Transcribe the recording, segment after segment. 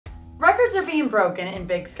Records are being broken in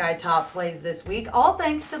Big Sky top plays this week, all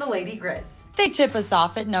thanks to the Lady Grizz. They tip us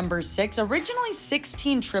off at number 6. Originally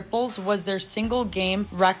 16 triples was their single game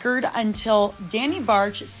record until Danny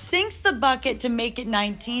Barch sinks the bucket to make it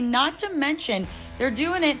 19. Not to mention, they're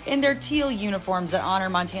doing it in their teal uniforms that honor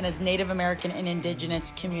Montana's Native American and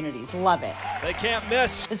Indigenous communities. Love it. They can't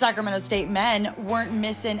miss. The Sacramento State men weren't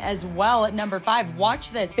missing as well at number 5.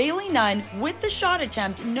 Watch this. Bailey Nunn with the shot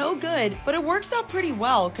attempt, no good, but it works out pretty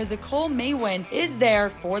well because Nicole Maywin is there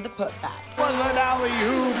for the putback. Was an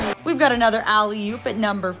alley-oop. We've got another alley-oop at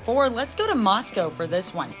number 4. Let's go to Moscow for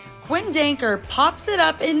this one. Quinn Danker pops it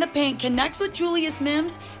up in the paint, connects with Julius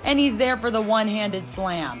Mims, and he's there for the one-handed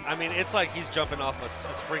slam. I mean, it's like he's jumping off a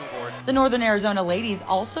springboard. The Northern Arizona ladies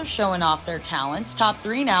also showing off their talents. Top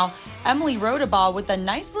 3 now. Emily Rodabaugh with a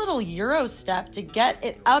nice little Euro step to get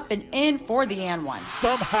it up and in for the and one.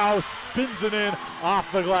 Somehow spins it in off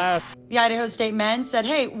the glass. The Idaho State men said,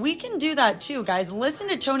 hey, we can do that too, guys. Listen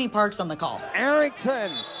to Tony Parks on the call.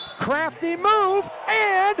 Arrington, crafty move,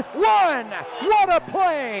 and one. What a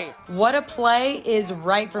play. What a play is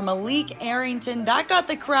right for Malik Arrington. That got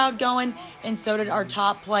the crowd going, and so did our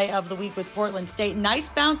top play of the week with Portland State. Nice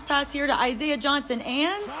bounce pass here to Isaiah Johnson,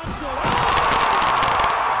 and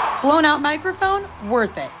blown out microphone,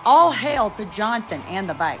 worth it. All hail to Johnson and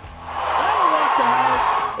the Bikes.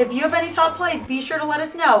 If you have any top plays, be sure to let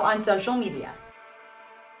us know on social media.